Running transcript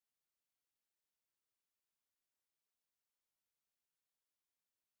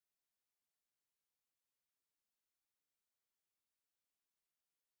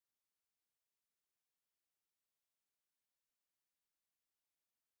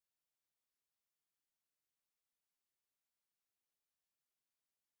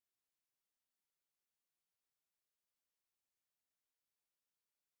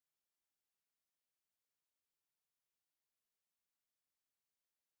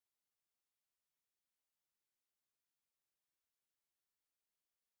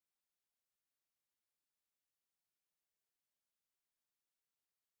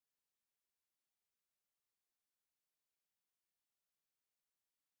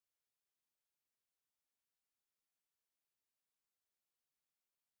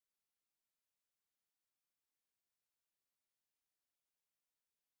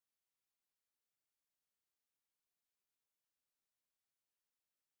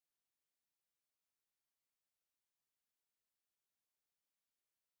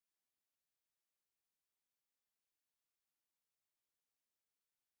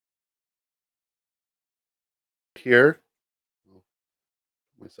here. I'll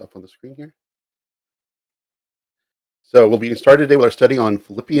put myself on the screen here. So we'll be started today with our study on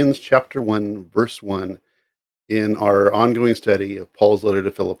Philippians chapter 1, verse 1 in our ongoing study of Paul's letter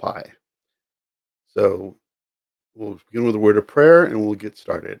to Philippi. So we'll begin with a word of prayer and we'll get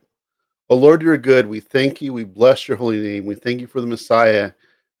started. Oh Lord, you're good. We thank you. We bless your holy name. We thank you for the Messiah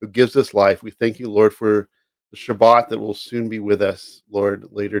who gives us life. We thank you, Lord, for the Shabbat that will soon be with us, Lord,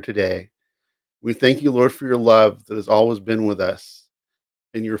 later today. We thank you, Lord, for your love that has always been with us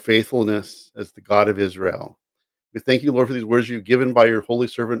and your faithfulness as the God of Israel. We thank you, Lord, for these words you've given by your holy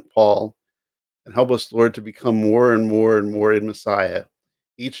servant Paul, and help us, Lord, to become more and more and more in Messiah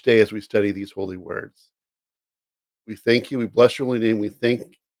each day as we study these holy words. We thank you. We bless your holy name. We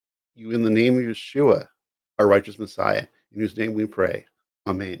thank you in the name of Yeshua, our righteous Messiah, in whose name we pray.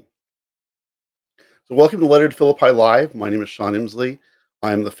 Amen. So welcome to Letter to Philippi Live. My name is Sean Imsley.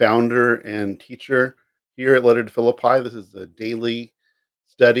 I'm the founder and teacher here at Letter to Philippi. This is a daily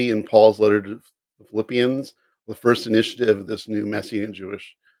study in Paul's letter to the Philippians, the first initiative of this new Messianic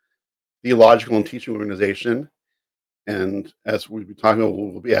Jewish theological and teaching organization. And as we'll be talking about,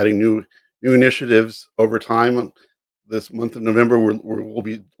 we'll be adding new initiatives over time. This month of November, we'll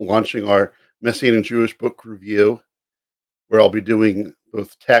be launching our Messianic Jewish book review, where I'll be doing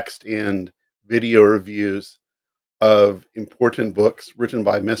both text and video reviews of important books written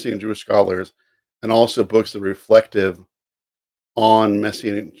by Messianic Jewish scholars, and also books that are reflective on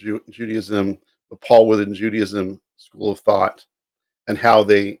Messianic Judaism, the Paul within Judaism school of thought, and how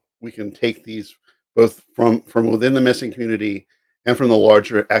we can take these both from within the Messianic community and from the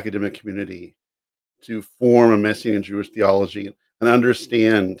larger academic community to form a Messianic Jewish theology and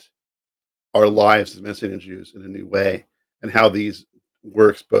understand our lives as Messianic Jews in a new way, and how these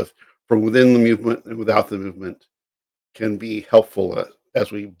works both from within the movement and without the movement can be helpful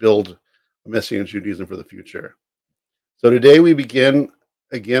as we build a Messianic Judaism for the future. So today we begin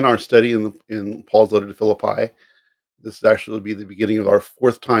again our study in Paul's letter to Philippi. This actually will be the beginning of our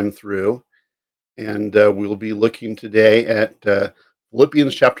fourth time through, and we'll be looking today at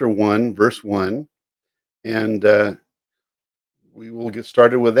Philippians chapter 1, verse 1, and we will get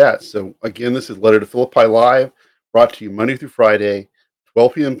started with that. So again, this is Letter to Philippi Live, brought to you Monday through Friday,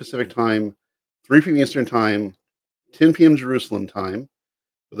 12 p.m. Pacific Time, 3 p.m. Eastern Time, 10 p.m. Jerusalem time.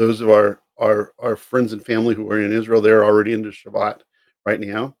 For those of our friends and family who are in Israel, they're already into Shabbat right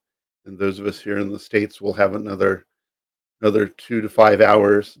now. And those of us here in the States will have another 2 to 5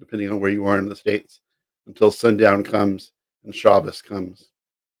 hours, depending on where you are in the States, until sundown comes and Shabbos comes.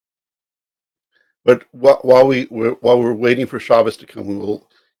 But while we're waiting for Shabbos to come, we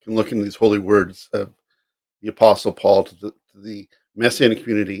can look in these holy words of the Apostle Paul to the Messianic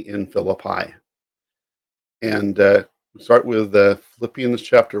community in Philippi. And we'll start with Philippians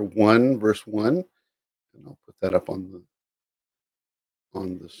chapter 1, verse 1. And I'll put that up on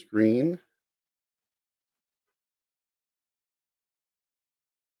the screen.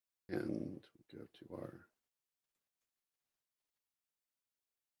 And go to our...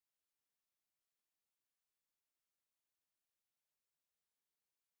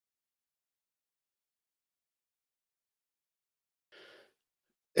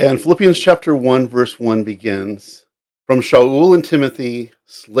 And Philippians chapter 1, verse 1 begins, "From Shaul and Timothy,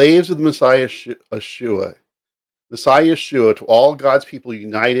 slaves of the Messiah Yeshua, to all God's people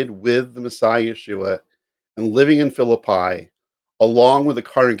united with the Messiah Yeshua and living in Philippi, along with the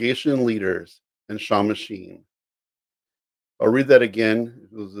congregation and leaders and Shamashim." I'll read that again,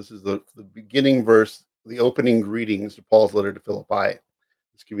 because this is the beginning verse, the opening greetings to Paul's letter to Philippi,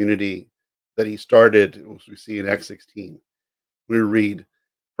 this community that he started, as we see in Acts 16. We read,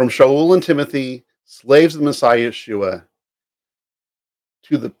 "From Shaul and Timothy, slaves of the Messiah Yeshua,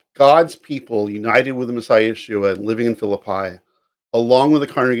 to the God's people united with the Messiah Yeshua and living in Philippi, along with the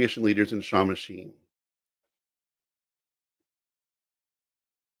congregation leaders and Shamashim."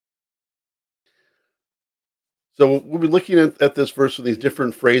 So we'll be looking at this verse with these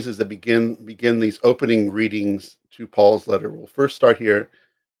different phrases that begin these opening greetings to Paul's letter. We'll first start here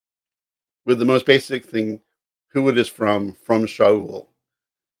with the most basic thing, who it is from Shaul.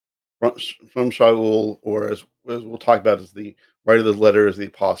 From Shaul, or as we'll talk about as the writer of the letter, is the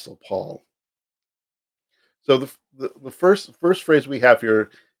Apostle Paul. So the first phrase we have here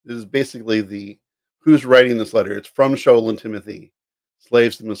is basically the who's writing this letter. It's from Shaul and Timothy,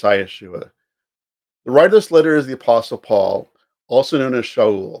 slaves to the Messiah Yeshua. The writer of this letter is the Apostle Paul, also known as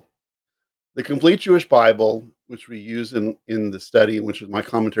Shaul. The complete Jewish Bible, which we use in the study, which is my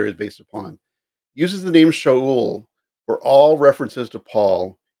commentary is based upon, uses the name Shaul for all references to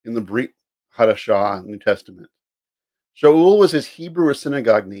Paul in the Brit Hadashah New Testament. Shaul was his Hebrew or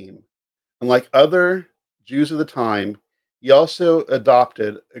synagogue name, and like other Jews of the time, he also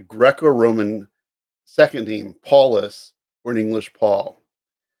adopted a Greco-Roman second name, Paulus, or in English, Paul.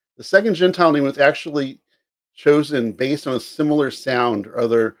 The second Gentile name was actually chosen based on a similar sound or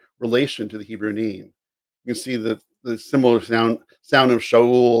other relation to the Hebrew name. You can see the similar sound of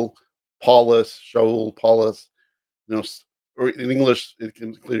Shaul, Paulus, or in English, it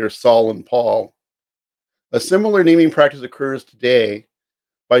can clear Saul and Paul. A similar naming practice occurs today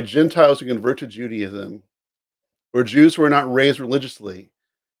by Gentiles who convert to Judaism, or Jews who are not raised religiously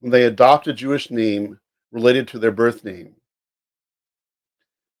when they adopt a Jewish name related to their birth name.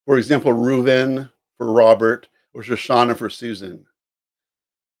 For example, Reuven for Robert, or Shoshana for Susan.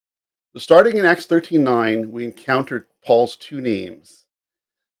 So starting in Acts 13:9, we encountered Paul's two names,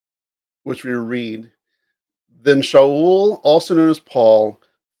 which we read. Then Shaul, also known as Paul,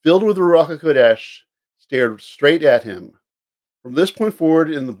 filled with the Ruach HaKodesh, stared straight at him. From this point forward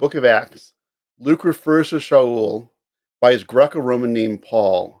in the book of Acts, Luke refers to Shaul by his Greco-Roman name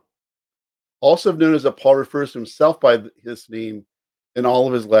Paul. Also notice that Paul refers to himself by his name in all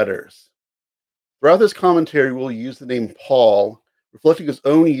of his letters. Throughout this commentary, we'll use the name Paul, reflecting his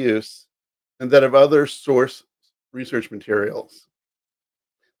own use and that of other source research materials.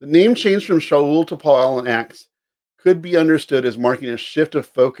 The name change from Shaul to Paul in Acts could be understood as marking a shift of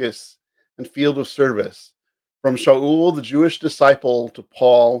focus and field of service from Shaul, the Jewish disciple, to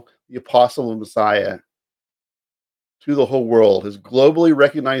Paul, the apostle of Messiah, to the whole world, his globally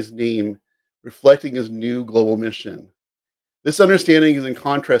recognized name reflecting his new global mission. This understanding is in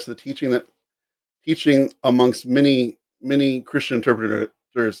contrast to the teaching amongst many Christian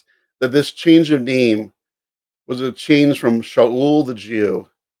interpreters that this change of name was a change from Shaul the Jew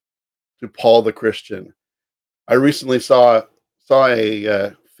to Paul the Christian. I recently saw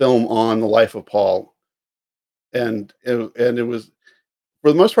a film on the life of Paul, and it was,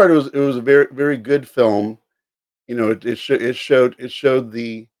 for the most part, it was a very good film. It showed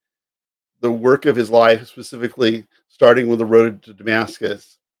the work of his life, specifically starting with the road to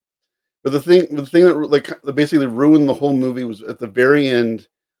Damascus. But the thing that basically ruined the whole movie was at the very end,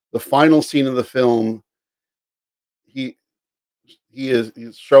 the final scene of the film. He's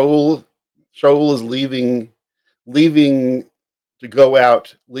Shaul is leaving to go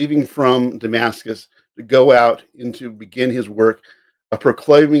out, leaving from Damascus to go out and to begin his work of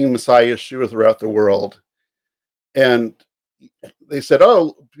proclaiming Messiah Yeshua throughout the world. And they said,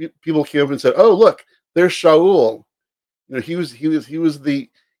 people came up and said, "Oh, look, there's Shaul. He was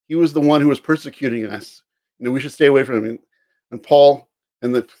the one who was persecuting us. We should stay away from him." And Paul,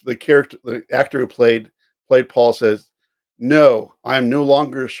 and the actor who played Paul, says, "No, I am no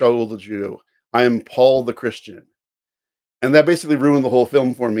longer Shaul the Jew. I am Paul the Christian." And that basically ruined the whole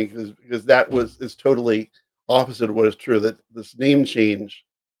film for me, because that is totally opposite of what is true. That this name change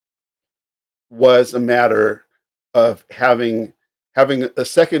was a matter of having a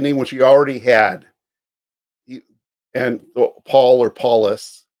second name, which he already had, and Paul, or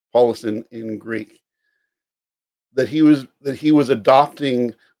Paulus in Greek, that he was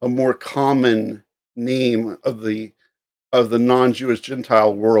adopting a more common name of the non-Jewish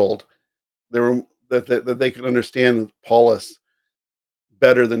Gentile world. That they could understand Paulus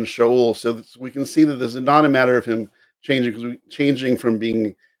better than Shaul. So we can see that this is not a matter of him changing from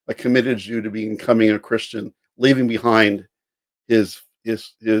being a committed Jew to becoming a Christian, leaving behind his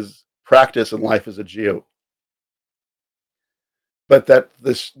practice and life as a Jew. But that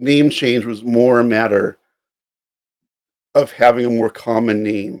this name change was more a matter of having a more common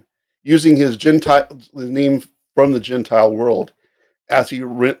name, using his name from the Gentile world as he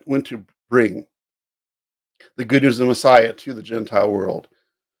went to bring the good news of the Messiah to the Gentile world.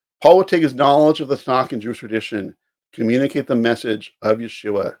 Paul would take his knowledge of the Tanakh and Jewish tradition, communicate the message of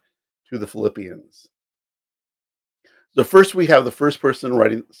Yeshua to the Philippians. So first we have the first person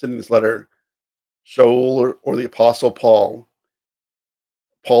sending this letter, Shaul, or the Apostle Paul.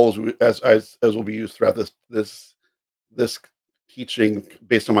 Paul, as will be used throughout this teaching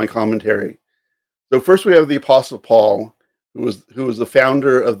based on my commentary. So first we have the Apostle Paul, who was the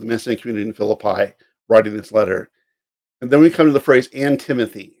founder of the Messianic community in Philippi, writing this letter. And then we come to the phrase, "and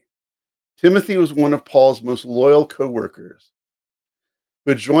Timothy." Timothy was one of Paul's most loyal co-workers,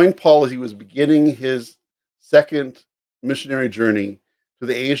 who had joined Paul as he was beginning his second missionary journey to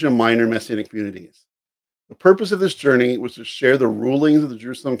the Asia Minor Messianic communities. The purpose of this journey was to share the rulings of the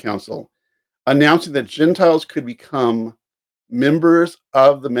Jerusalem Council, announcing that Gentiles could become members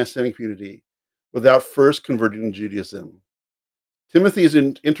of the Messianic community without first converting to Judaism. Timothy is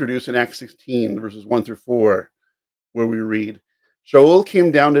introduced in Acts 16, verses 1 through 4, where we read, "Shaul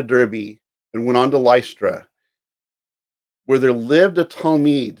came down to Derbe and went on to Lystra, where there lived a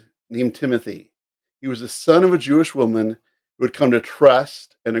Talmud named Timothy. He was the son of a Jewish woman who had come to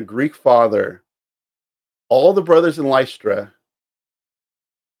trust and a Greek father. All the brothers in Lystra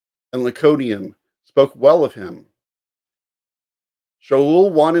and Lyconium spoke well of him.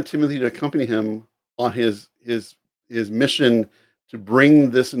 Shaul wanted Timothy to accompany him on his mission to bring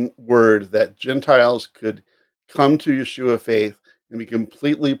this word that Gentiles could come to Yeshua faith and be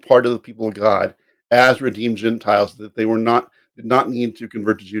completely part of the people of God as redeemed Gentiles, that they did not need to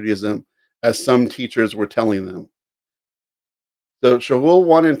convert to Judaism as some teachers were telling them. So Shaul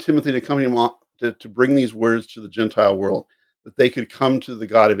wanted Timothy to accompany him to bring these words to the Gentile world, that they could come to the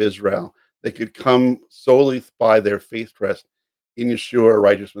God of Israel. They could come solely by their faith trust in Yeshua,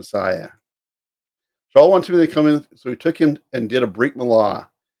 righteous Messiah. Shaul wanted Timothy to come in, so he took him and did a Brit Milah,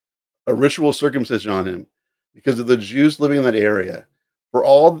 a ritual circumcision on him, because of the Jews living in that area. For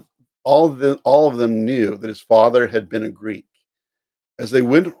all of them knew that his father had been a Greek. As they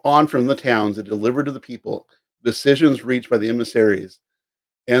went on from the towns and delivered to the people decisions reached by the emissaries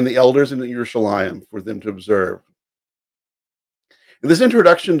and the elders in Jerusalem for them to observe. In this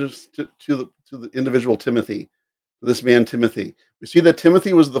introduction to the individual Timothy, this man Timothy, we see that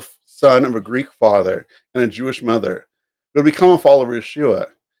Timothy was the son of a Greek father and a Jewish mother who had become a follower of Yeshua.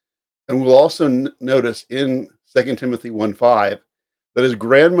 And we'll also notice in 2 Timothy 1:5 that his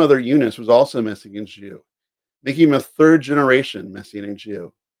grandmother Eunice was also a Messianic Jew, making him a third generation Messianic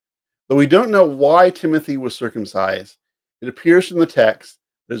Jew. Though we don't know why Timothy was circumcised, it appears from the text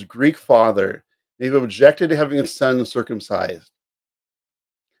that his Greek father may have objected to having his son circumcised,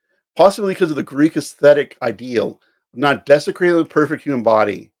 possibly because of the Greek aesthetic ideal of not desecrating the perfect human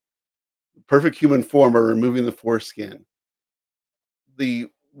body, perfect human form, or removing the foreskin. The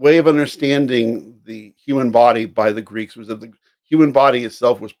way of understanding the human body by the Greeks was that the human body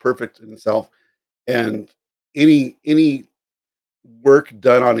itself was perfect in itself, and any work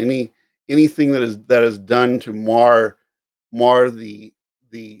done on anything that is done to mar the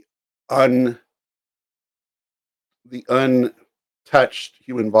un the untouched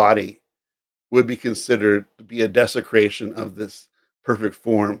human body would be considered to be a desecration of this perfect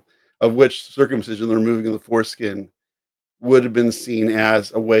form, of which circumcision, the removing of the foreskin, would have been seen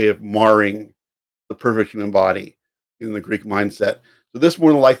as a way of marring the perfect human body in the Greek mindset. So this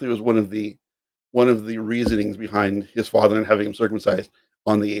more than likely was one of the reasonings behind his father and having him circumcised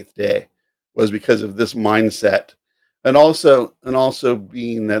on the eighth day, was because of this mindset, and also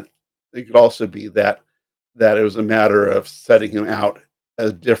being that it could also be that it was a matter of setting him out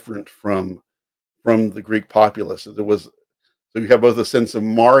as different from the Greek populace. So you have both a sense of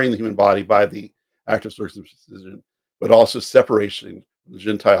marring the human body by the act of circumcision, but also separation from the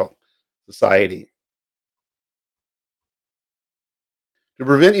Gentile society. To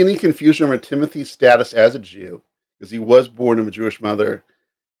prevent any confusion over Timothy's status as a Jew, because he was born of a Jewish mother,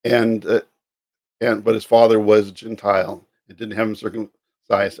 and but his father was Gentile and didn't have him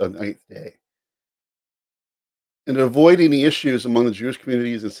circumcised on the ninth day. And to avoid any issues among the Jewish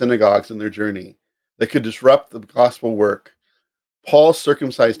communities and synagogues in their journey that could disrupt the gospel work, Paul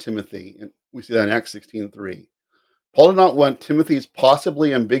circumcised Timothy, and we see that in Acts 16:3. Paul did not want Timothy's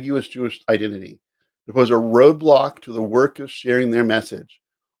possibly ambiguous Jewish identity to pose a roadblock to the work of sharing their message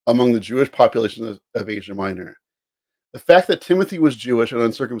among the Jewish population of Asia Minor. The fact that Timothy was Jewish and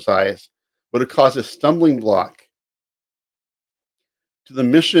uncircumcised would have caused a stumbling block to the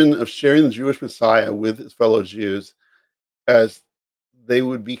mission of sharing the Jewish Messiah with his fellow Jews, as they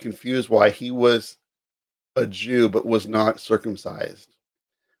would be confused why he was a Jew but was not circumcised.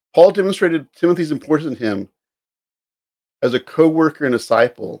 Paul demonstrated Timothy's importance in him as a co-worker and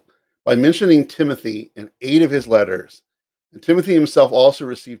disciple by mentioning Timothy in 8 of his letters. And Timothy himself also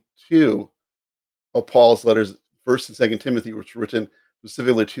received 2 of Paul's letters, 1st and 2nd Timothy, which were written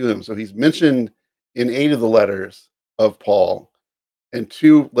specifically to him. So he's mentioned in 8 of the letters of Paul, and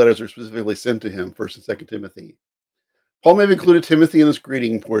 2 letters are specifically sent to him, 1st and 2nd Timothy. Paul may have included Timothy in this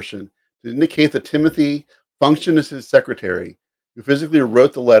greeting portion to indicate that Timothy functioned as his secretary, who physically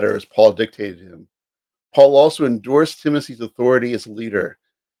wrote the letter as Paul dictated him. Paul also endorsed Timothy's authority as leader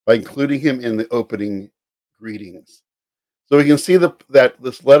by including him in the opening greetings. So we can see that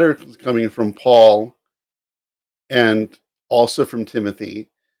this letter is coming from Paul and also from Timothy.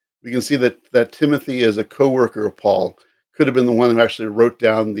 We can see that Timothy, as a co-worker of Paul, could have been the one who actually wrote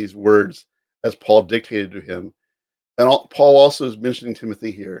down these words as Paul dictated to him. And Paul also is mentioning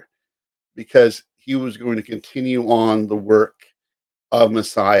Timothy here because he was going to continue on the work of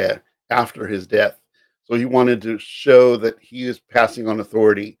Messiah after his death. So he wanted to show that he is passing on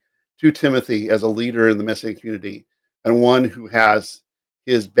authority to Timothy as a leader in the Messianic community, and one who has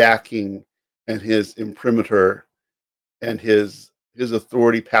his backing and his imprimatur and his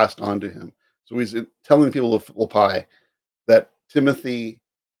authority passed on to him. So he's telling people of Philippi that Timothy,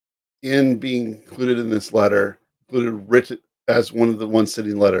 in being included in this letter, included written as one of the ones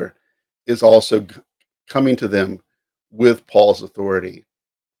sitting letter, is also coming to them with Paul's authority.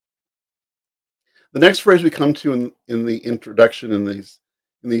 The next phrase we come to in the introduction in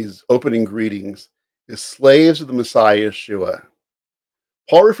these opening greetings is slaves of the Messiah Yeshua.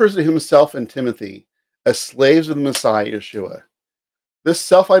 Paul refers to himself and Timothy as slaves of the Messiah Yeshua. This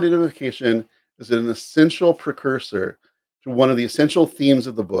self-identification is an essential precursor to one of the essential themes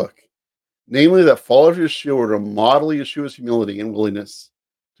of the book, namely that followers of Yeshua are to model Yeshua's humility and willingness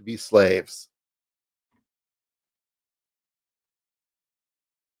to be slaves.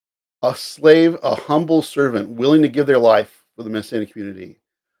 A slave, a humble servant, willing to give their life for the Messianic community.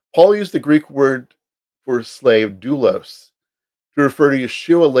 Paul used the Greek word for slave, doulos, to refer to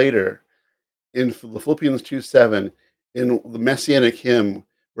Yeshua later in the Philippians 2:7 in the Messianic hymn,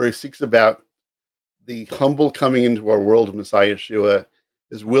 where he speaks about the humble coming into our world of Messiah Yeshua,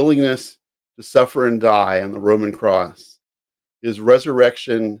 his willingness to suffer and die on the Roman cross, his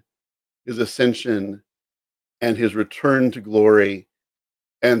resurrection, his ascension, and his return to glory,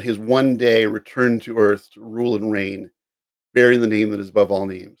 and his one day return to earth to rule and reign, bearing the name that is above all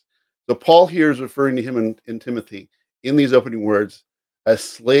names. So Paul here is referring to him in Timothy in these opening words as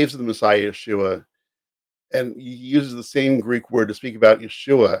slaves of the Messiah Yeshua, and he uses the same Greek word to speak about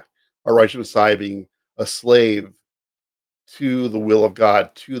Yeshua, our righteous Messiah, being a slave to the will of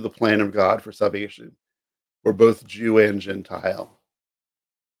God, to the plan of God for salvation, for both Jew and Gentile.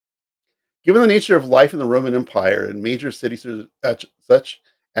 Given the nature of life in the Roman Empire and major cities such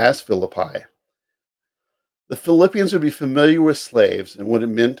as Philippi, the Philippians would be familiar with slaves and what it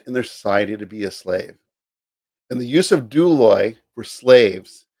meant in their society to be a slave. And the use of douloi for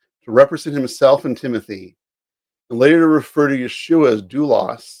slaves to represent himself and Timothy, and later to refer to Yeshua as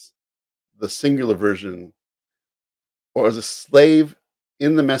doulos, the singular version, or as a slave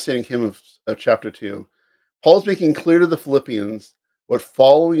in the Messianic hymn of chapter 2, Paul's making clear to the Philippians what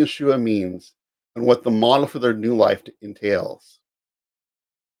following Yeshua means and what the model for their new life entails.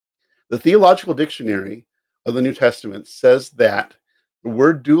 The Theological Dictionary of the New Testament says that the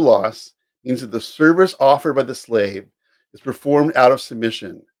word doulos means that the service offered by the slave is performed out of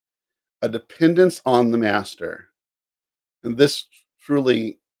submission, a dependence on the master. And this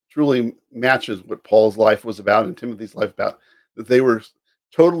truly matches what Paul's life was about and Timothy's life about, that they were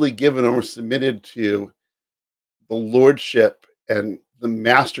totally given or submitted to the lordship and the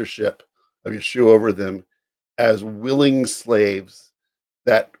mastership of Yeshua over them as willing slaves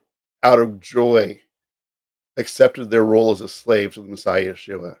that out of joy accepted their role as a slave to the Messiah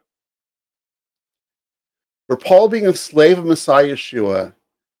Yeshua. For Paul, being a slave of Messiah Yeshua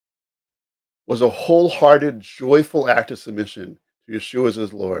was a wholehearted, joyful act of submission to Yeshua as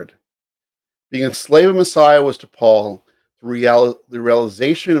his Lord. Being a slave of Messiah was to Paul the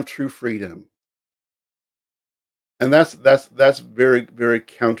realization of true freedom. And that's very, very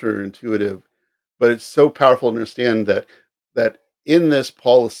counterintuitive, but it's so powerful to understand that in this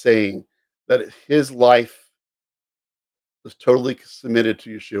Paul is saying that his life was totally submitted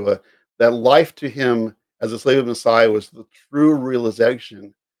to Yeshua, that life to him as a slave of Messiah was the true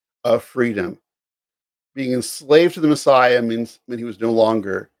realization of freedom. Being enslaved to the Messiah means he was no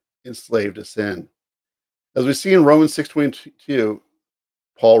longer enslaved to sin. As we see in Romans 6:22,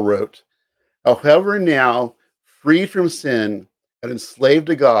 Paul wrote, "However, now, freed from sin and enslaved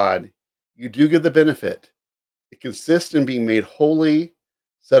to God, you do get the benefit. It consists in being made holy,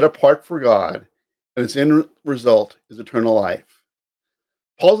 set apart for God, and its end result is eternal life."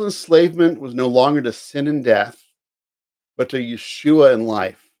 Paul's enslavement was no longer to sin and death, but to Yeshua and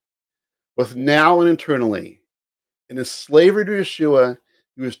life, both now and eternally. In his slavery to Yeshua,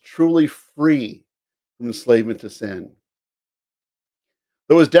 he was truly free from enslavement to sin.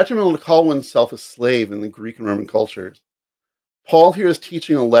 Though it was detrimental to call oneself a slave in the Greek and Roman cultures, Paul here is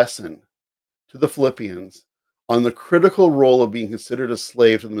teaching a lesson to the Philippians on the critical role of being considered a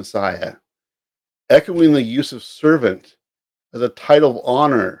slave to the Messiah, echoing the use of servant as a title of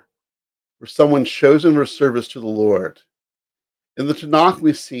honor for someone chosen for service to the Lord. In the Tanakh,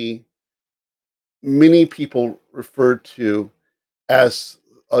 we see many people referred to as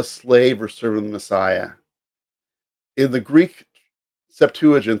a slave or servant of the Messiah. In the Greek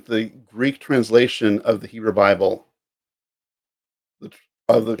Septuagint, the Greek translation of the Hebrew Bible,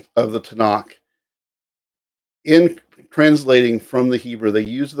 of the Tanakh, in translating from the Hebrew, they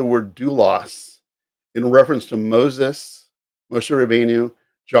use the word doulos in reference to Moses, Moshe Rabbeinu,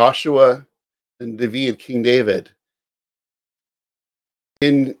 Joshua, and David, King David.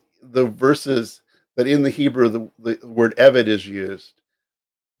 In the verses that in the Hebrew, the word Eved is used.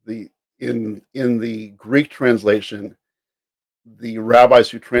 in the Greek translation, the rabbis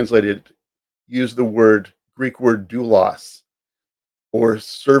who translated used the Greek word doulos, or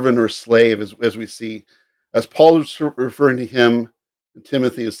servant or slave, as we see, as Paul is referring to him and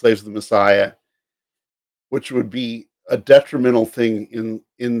Timothy as slaves of the Messiah, which would be a detrimental thing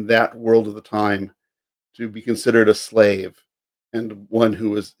in that world of the time, to be considered a slave and one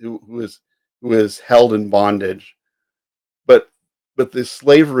who is held in bondage. But the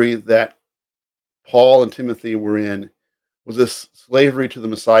slavery that Paul and Timothy were in was this slavery to the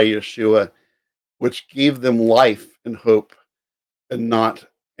Messiah Yeshua, which gave them life and hope, and not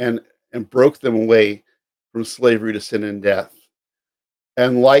and broke them away from slavery to sin and death.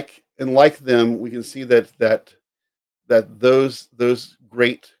 And like them, we can see that those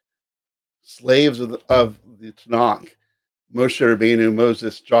great slaves of the Tanakh, Moshe Rabbeinu,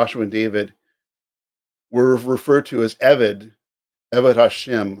 Moses, Joshua, and David, were referred to as Eved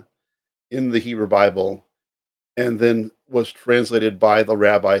Hashem in the Hebrew Bible, and then was translated by the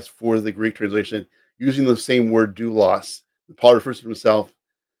rabbis for the Greek translation using the same word doulos. Paul refers to himself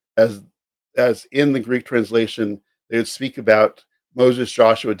as in the Greek translation, they would speak about Moses,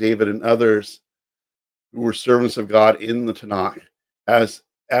 Joshua, David, and others who were servants of God in the Tanakh as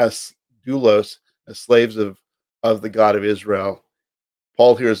doulos, as slaves of the God of Israel.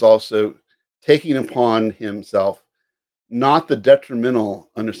 Paul here is also taking upon himself not the detrimental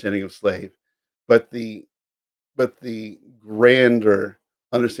understanding of slave, but the grander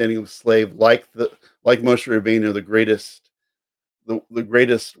understanding of slave, like Moshe Rabbeinu, the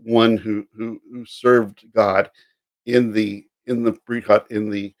greatest one who served God in the Brit Hut, in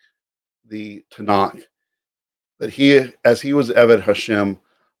the Tanakh. That as he was Eved Hashem,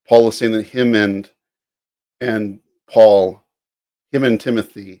 Paul is saying that him and Paul, him and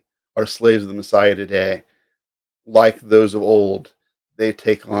Timothy, are slaves of the Messiah today. Like those of old, they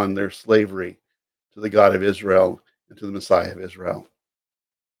take on their slavery to the God of Israel and to the Messiah of Israel.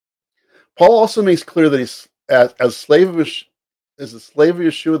 Paul also makes clear that he's as a slave of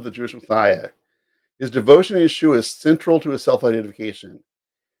Yeshua, the Jewish Messiah. His devotion to Yeshua is central to his self-identification.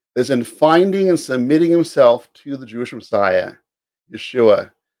 As in finding and submitting himself to the Jewish Messiah,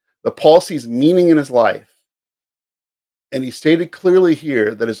 Yeshua, that Paul sees meaning in his life. And he stated clearly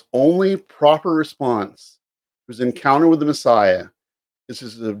here that his only proper response to his encounter with the Messiah is to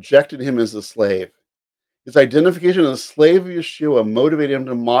subject him as a slave. His identification as a slave of Yeshua motivated him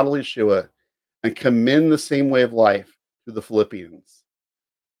to model Yeshua and commend the same way of life to the Philippians.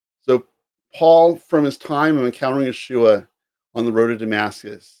 So Paul, from his time of encountering Yeshua on the road to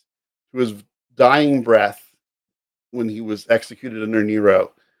Damascus, to his dying breath when he was executed under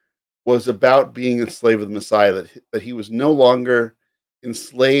Nero, was about being a slave of the Messiah, that he was no longer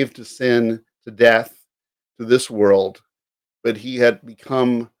enslaved to sin, to death, to this world, but he had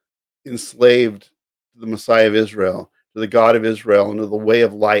become enslaved to the Messiah of Israel, to the God of Israel, and to the way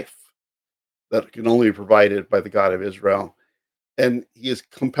of life that can only be provided by the God of Israel. And he is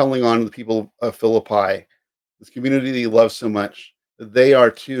compelling on the people of Philippi, this community that he loves so much, that they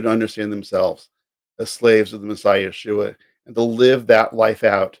are too to understand themselves as slaves of the Messiah Yeshua, and to live that life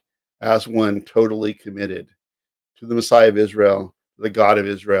out as one totally committed to the Messiah of Israel, the God of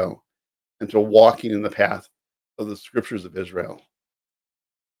Israel, and to walking in the path of the scriptures of Israel.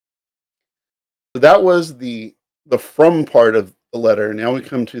 So that was the from part of the letter. Now we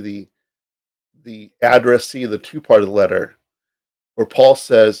come to the addressee, the two part of the letter, where Paul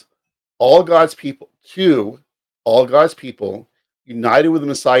says, all God's people, united with the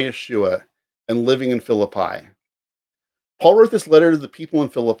Messiah Yeshua and living in Philippi. Paul wrote this letter to the people in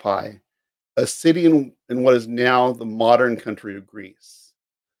Philippi, a city in what is now the modern country of Greece.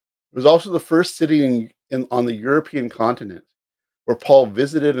 It was also the first city on the European continent where Paul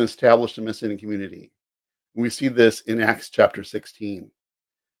visited and established a Messianic community. We see this in Acts chapter 16.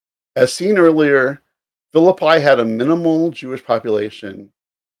 As seen earlier, Philippi had a minimal Jewish population,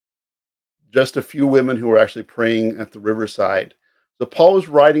 just a few women who were actually praying at the riverside. So Paul was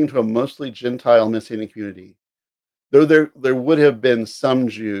writing to a mostly Gentile Messianic community, though there would have been some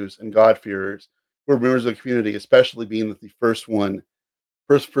Jews and God-fearers who were members of the community, especially being that the first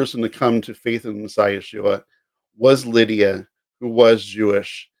person to come to faith in the Messiah Yeshua was Lydia, who was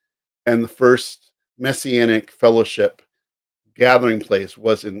Jewish, and the first Messianic fellowship gathering place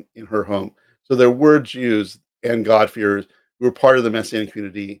was in her home. So there were Jews and God-fearers who were part of the Messianic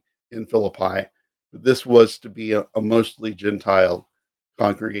community in Philippi. But this was to be a mostly Gentile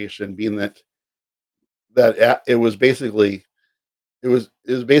congregation, being that it was basically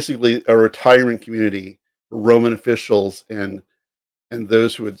a retirement community for Roman officials and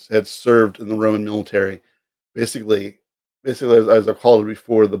those who had served in the Roman military. Basically, basically, as I called it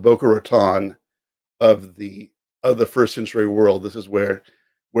before, the Boca Raton of the first century world. This is where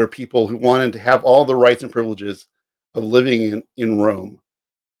people who wanted to have all the rights and privileges of living in Rome,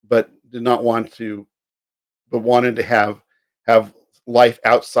 but did not want to, but wanted to have life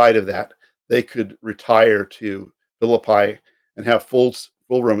outside of that, they could retire to Philippi and have full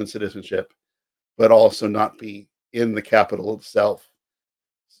Roman citizenship, but also not be in the capital itself.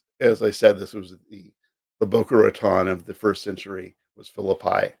 As I said, this was the Boca Raton of the first century was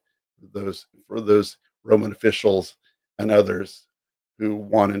Philippi. For those Roman officials and others who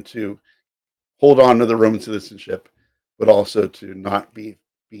wanted to hold on to the Roman citizenship, but also to not be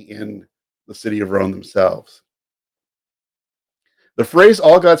in the city of Rome themselves. The phrase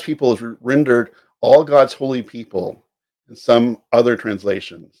 "all God's people" is rendered "all God's holy people" in some other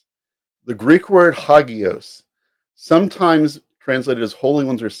translations. The Greek word hagios, sometimes translated as holy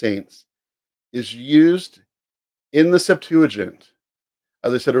ones or saints, is used in the Septuagint.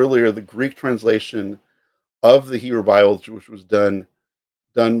 As I said earlier, the Greek translation of the Hebrew Bible, which was done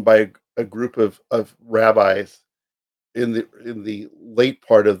by a group of rabbis in the late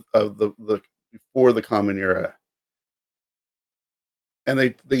part of the before the Common Era, and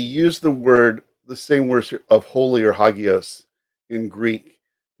they use the same word of holy or hagios in Greek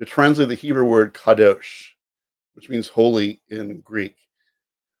to translate the Hebrew word kadosh, which means holy in Greek.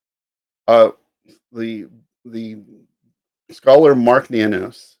 Uh, the the scholar Mark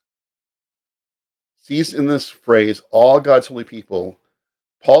Nanos sees in this phrase "all God's holy people"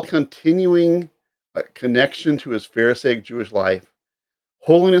 Paul continuing a connection to his Pharisaic Jewish life,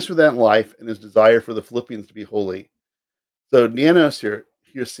 holiness for that life, and his desire for the Philippians to be holy. So Nanos here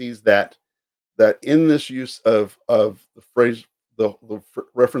sees that in this use of the phrase, the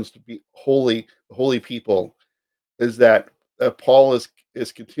reference to be holy, the holy people, is that Paul is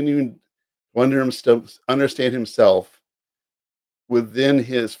continuing to understand himself within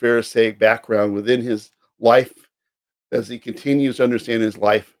his Pharisaic background, within his life, as he continues to understand his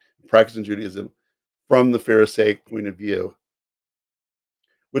life practicing Judaism from the Pharisaic point of view,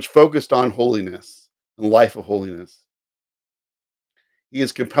 which focused on holiness and life of holiness. He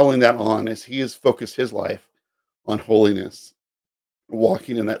is compelling that on as he has focused his life on holiness,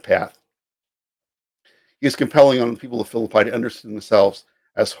 walking in that path. He is compelling on the people of Philippi to understand themselves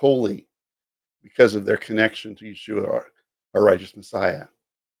as holy because of their connection to Yeshua, our righteous Messiah.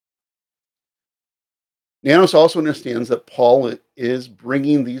 Nanos also understands that Paul is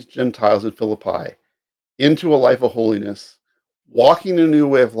bringing these Gentiles in Philippi into a life of holiness, walking a new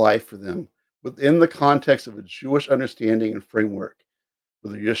way of life for them within the context of a Jewish understanding and framework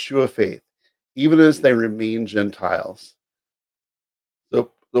with the Yeshua faith, even as they remain Gentiles.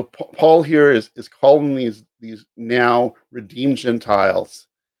 So Paul here is calling these now redeemed Gentiles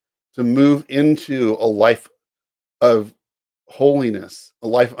to move into a life of holiness, a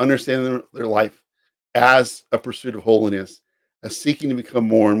life understanding their life as a pursuit of holiness, as seeking to become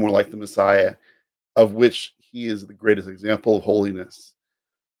more and more like the Messiah, of which he is the greatest example of holiness,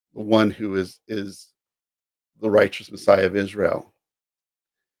 the one who is the righteous Messiah of Israel.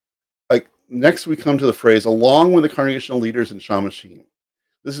 Like next, we come to the phrase "along with the congregational leaders and Shamashim."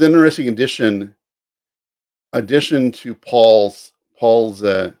 This is an interesting addition to Paul's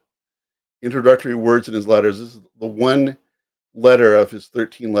introductory words in his letters. This is the one letter of his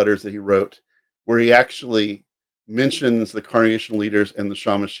 13 letters that he wrote where he actually mentions the congregational leaders and the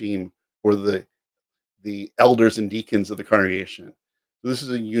Shamashim, or the elders and deacons of the congregation. So this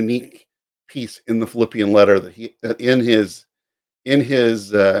is a unique piece in the Philippian letter that in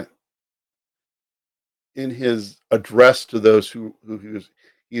his address to those who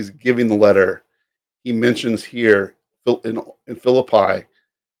he's giving the letter. He mentions here in Philippi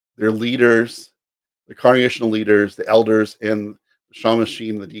their leaders, the congregational leaders, the elders, and the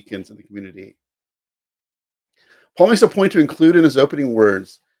Shamashim, the deacons in the community. Paul makes a point to include in his opening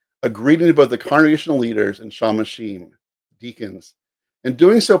words a greeting to both the congregational leaders and Shamashim, deacons. In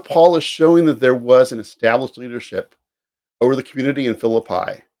doing so, Paul is showing that there was an established leadership over the community in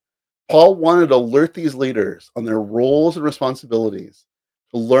Philippi. Paul wanted to alert these leaders on their roles and responsibilities,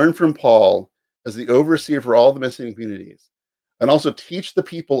 to learn from Paul as the overseer for all the missing communities, and also teach the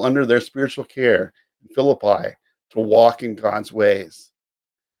people under their spiritual care in Philippi to walk in God's ways.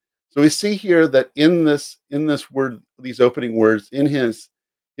 So we see here that in this word, these opening words, in his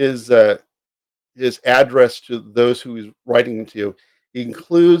address to those who he's writing to, he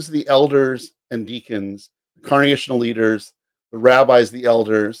includes the elders and deacons, the congregational leaders, the rabbis, the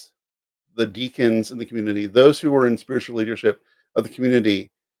elders, the deacons in the community, those who were in spiritual leadership of the community.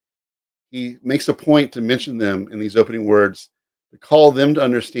 He makes a point to mention them in these opening words, to call them to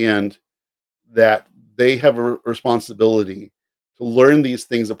understand that they have a responsibility to learn these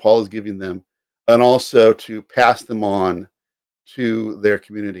things that Paul is giving them and also to pass them on to their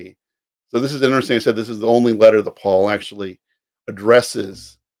community. So this is interesting. I said this is the only letter that Paul actually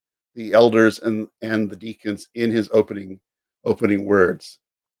addresses the elders and the deacons in his opening words.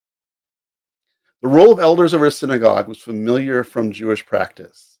 The role of elders over a synagogue was familiar from Jewish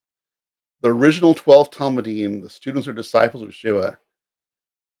practice. The original 12 Talmudim, the students or disciples of Yeshua,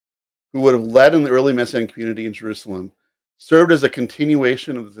 who would have led in the early Messianic community in Jerusalem, served as a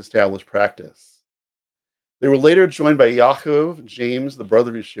continuation of this established practice. They were later joined by Yaakov, James, the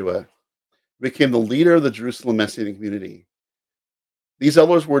brother of Yeshua, who became the leader of the Jerusalem Messianic community. These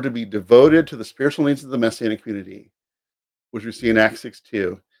elders were to be devoted to the spiritual needs of the Messianic community, which we see in Acts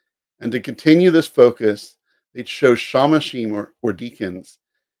 6:2. And to continue this focus, they chose shamashim, or deacons,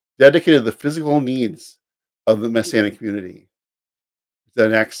 dedicated to the physical needs of the Messianic community. It's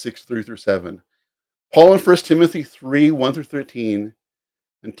in Acts 6:3-7. Paul in 1 Timothy 3:1-13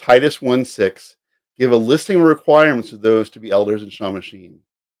 and Titus 1:6 give a listing of requirements of those to be elders and shamashim.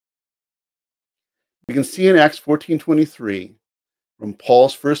 We can see in Acts 14:23 from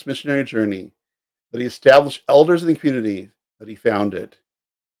Paul's first missionary journey that he established elders in the community that he founded.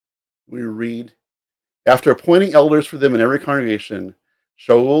 We read, after appointing elders for them in every congregation,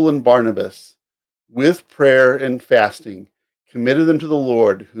 Shaul and Barnabas, with prayer and fasting, committed them to the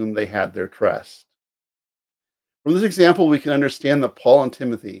Lord, whom they had their trust. From this example, we can understand that Paul and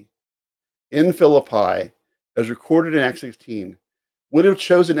Timothy in Philippi, as recorded in Acts 16, would have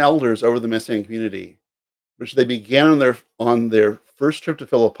chosen elders over the Messianic community, which they began on their first trip to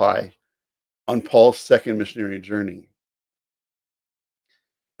Philippi on Paul's second missionary journey.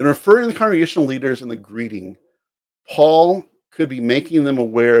 In referring to the congregational leaders in the greeting, Paul could be making them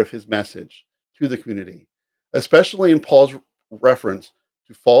aware of his message to the community, especially in Paul's reference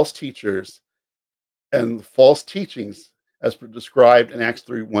to false teachers and false teachings as described in Acts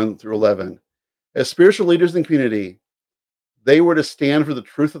 3:1-11. As spiritual leaders in the community, they were to stand for the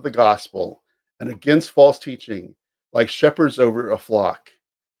truth of the gospel and against false teaching, like shepherds over a flock.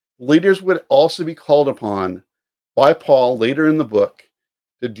 Leaders would also be called upon by Paul later in the book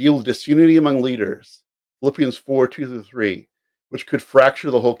to deal with disunity among leaders, Philippians 4:2-3, which could fracture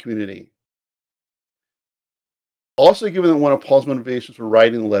the whole community. Also, given that one of Paul's motivations for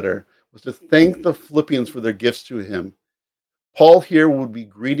writing the letter was to thank the Philippians for their gifts to him, Paul here would be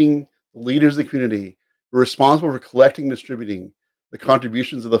greeting the leaders of the community who were responsible for collecting and distributing the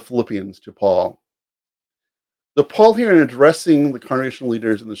contributions of the Philippians to Paul. The Paul here, in addressing the congregational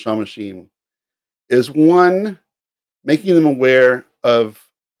leaders and the shamashim, is one, making them aware of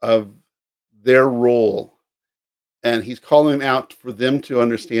their role, and he's calling them out for them to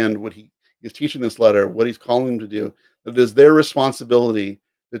understand what he is teaching this letter, what he's calling them to do. That it is their responsibility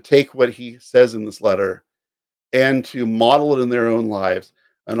to take what he says in this letter and to model it in their own lives,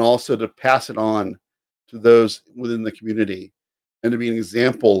 and also to pass it on to those within the community and to be an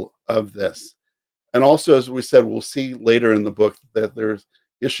example of this. And also, as we said, we'll see later in the book that there's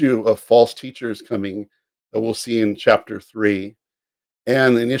issue of false teachers coming that we'll see in chapter 3,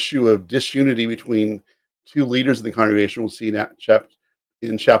 and an issue of disunity between two leaders in the congregation we'll see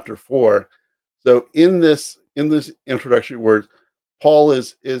in chapter 4. So in this introductory word, Paul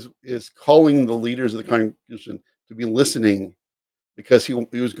is calling the leaders of the congregation to be listening, because he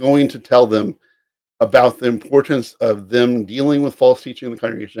was going to tell them about the importance of them dealing with false teaching in the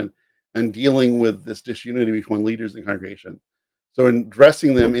congregation and dealing with this disunity between leaders in the congregation. So in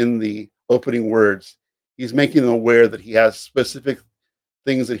addressing them in the opening words, he's making them aware that he has specific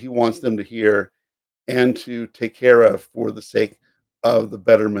things that he wants them to hear and to take care of for the sake of the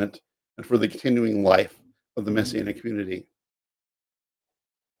betterment and for the continuing life of the Messianic community.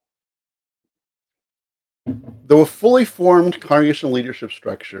 Though a fully formed congregational leadership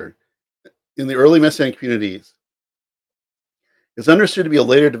structure in the early Messianic communities is understood to be a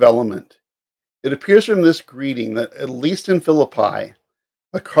later development, it appears from this greeting that, at least in Philippi,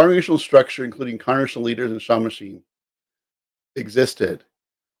 a congregational structure, including congregational leaders and shamashim, existed.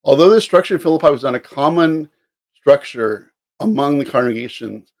 Although this structure in Philippi was not a common structure among the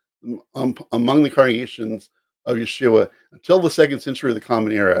congregations of Yeshua until the 2nd century of the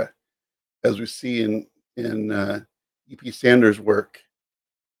Common Era, as we see in E.P. Sanders' work.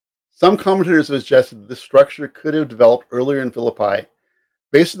 Some commentators have suggested that this structure could have developed earlier in Philippi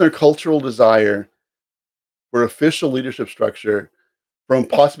based on their cultural desire for official leadership structure from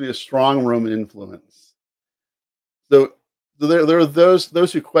possibly a strong Roman influence. So there are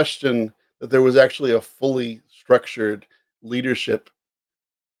those who question that there was actually a fully structured leadership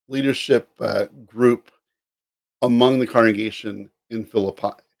group among the congregation in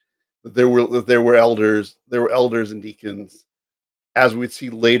Philippi. that there were elders and deacons, as we'd see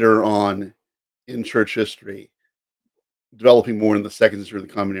later on in church history, developing more in the second century of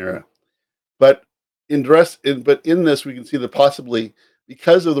the Common Era. But in this, we can see that possibly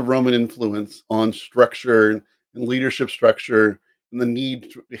because of the Roman influence on structure and leadership structure, and the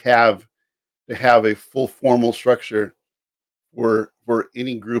need to have a full formal structure for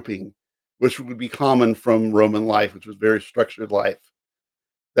any grouping, which would be common from Roman life, which was very structured life.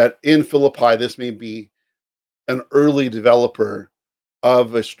 That in Philippi, this may be an early developer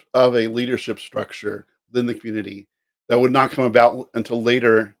of a leadership structure within the community that would not come about until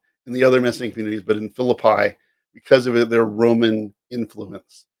later in the other Messianic communities, but in Philippi, because of their Roman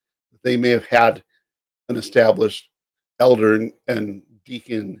influence, they may have had an established elder and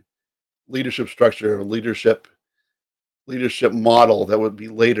deacon leadership structure, or leadership model that would be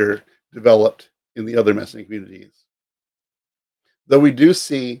later developed in the other Messianic communities. Though we do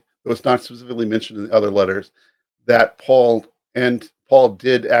see, though it's not specifically mentioned in the other letters, that Paul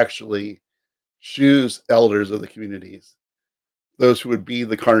did actually choose elders of the communities, those who would be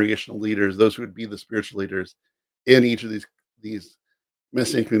the congregational leaders, those who would be the spiritual leaders in each of these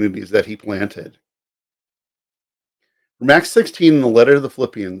Messianic communities that he planted. From Acts 16, in the letter to the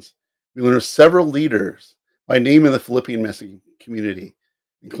Philippians, we learn of several leaders by name in the Philippian Messianic community,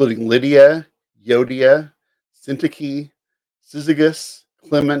 including Lydia, Euodia, Syntyche, Syzygus,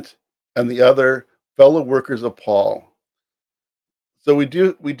 Clement, and the other fellow workers of Paul. So we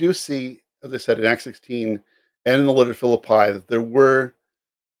do see, as I said, in Acts 16 and in the letter to Philippi, that there were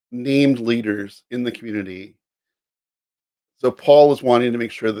named leaders in the community. So Paul was wanting to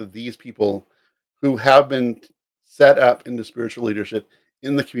make sure that these people who have been set up into spiritual leadership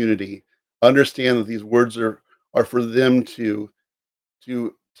in the community understand that these words are for them to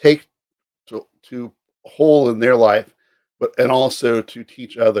take to hold in their life, but and also to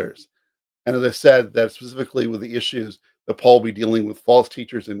teach others. And as I said, that specifically with the issues that Paul will be dealing with false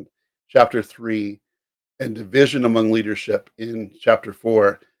teachers in chapter 3 and division among leadership in chapter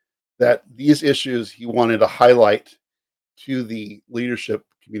 4, that these issues he wanted to highlight to the leadership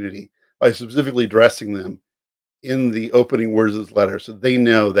community by specifically addressing them in the opening words of this letter, so they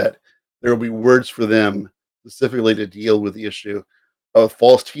know that there will be words for them specifically to deal with the issue of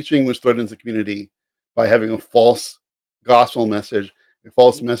false teaching which threatens the community by having a false gospel message, a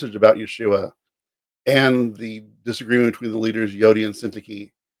false message about Yeshua, and the disagreement between the leaders Yodi and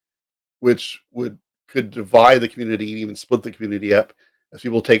Syntyche, which could divide the community, even split the community up, as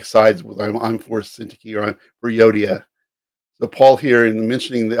people take sides with I'm for Syntyche or I'm for Yodia. So Paul here, in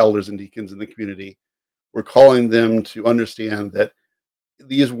mentioning the elders and deacons in the community, we're calling them to understand that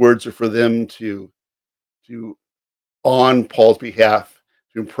these words are for them to on Paul's behalf,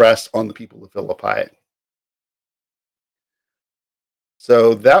 to impress on the people of Philippi.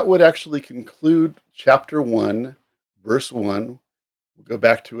 So that would actually conclude chapter 1, verse 1. We'll go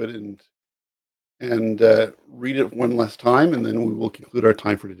back to it and read it one last time, and then we will conclude our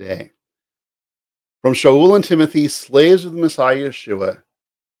time for today. From Shaul and Timothy, slaves of the Messiah Yeshua,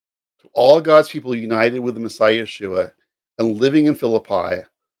 to all God's people united with the Messiah Yeshua and living in Philippi,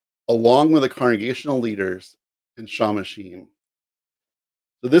 along with the congregational leaders and Shamashim.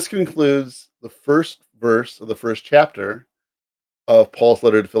 So this concludes the first verse of the first chapter of Paul's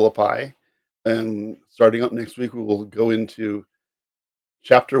letter to Philippi. And starting up next week, we will go into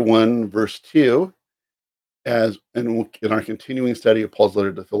chapter 1, verse 2, in our continuing study of Paul's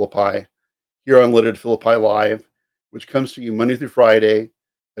letter to Philippi, here on Letter to Philippi Live, which comes to you Monday through Friday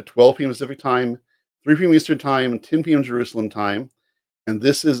at 12 p.m. Pacific Time, 3 p.m. Eastern Time, and 10 p.m. Jerusalem Time. And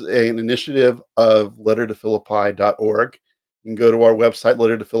this is an initiative of lettertophilippi.org. You can go to our website,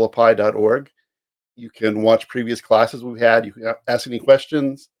 lettertophilippi.org. You can watch previous classes we've had. You can ask any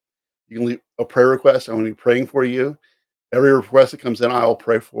questions. You can leave a prayer request. I'm going to be praying for you. Every request that comes in, I will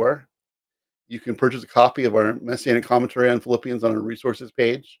pray for. You can purchase a copy of our Messianic commentary on Philippians on our resources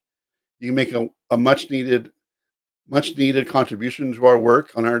page. You can make a much needed contribution to our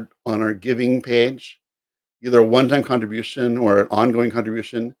work on our giving page, either a one-time contribution or an ongoing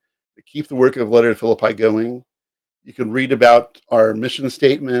contribution to keep the work of Letter to Philippi going. You can read about our mission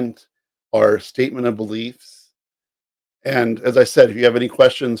statement, our statement of beliefs. And as I said, if you have any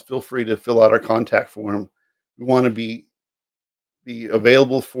questions, feel free to fill out our contact form. We want to be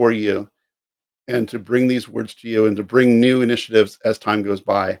available for you and to bring these words to you and to bring new initiatives as time goes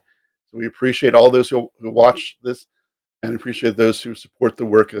by. So we appreciate all those who watch this, and appreciate those who support the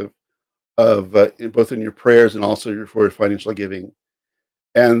work of both in your prayers and also for your financial giving.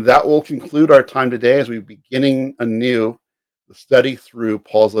 And that will conclude our time today as we're beginning anew the study through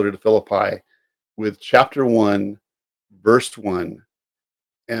Paul's letter to Philippi with chapter 1, verse 1.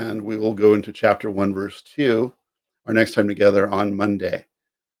 and we will go into chapter 1, verse 2, our next time together on Monday.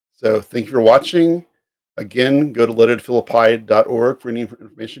 So thank you for watching. Again, go to lettertophilippi.org for any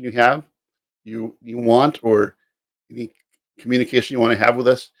information you want, or any communication you want to have with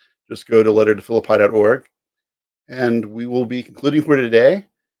us. Just go to lettertophilippi.org. And we will be concluding for today,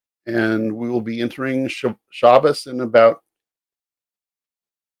 and we will be entering Shabbos in about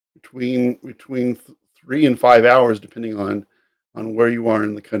between 3 and 5 hours, depending on where you are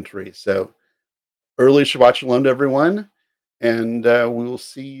in the country. So early Shabbat Shalom to everyone, and we will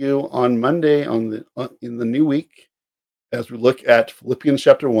see you on Monday in the new week as we look at Philippians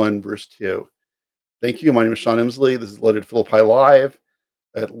chapter 1, verse 2. Thank you. My name is Sean Emsley. This is Letter to Philippi Live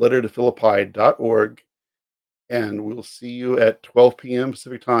at lettertophilippi.org, and we'll see you at 12 p.m.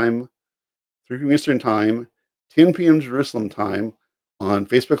 Pacific Time, 3 p.m. Eastern Time, 10 p.m. Jerusalem Time on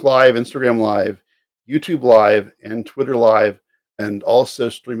Facebook Live, Instagram Live, YouTube Live, and Twitter Live, and also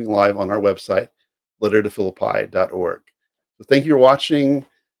streaming live on our website, lettertophilippi.org. So thank you for watching.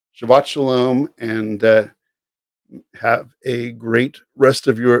 Shabbat Shalom, and have a great rest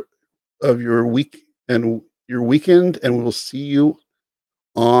of your week and your weekend, and we'll see you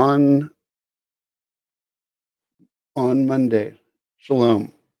on Monday.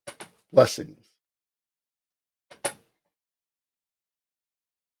 Shalom. Blessings.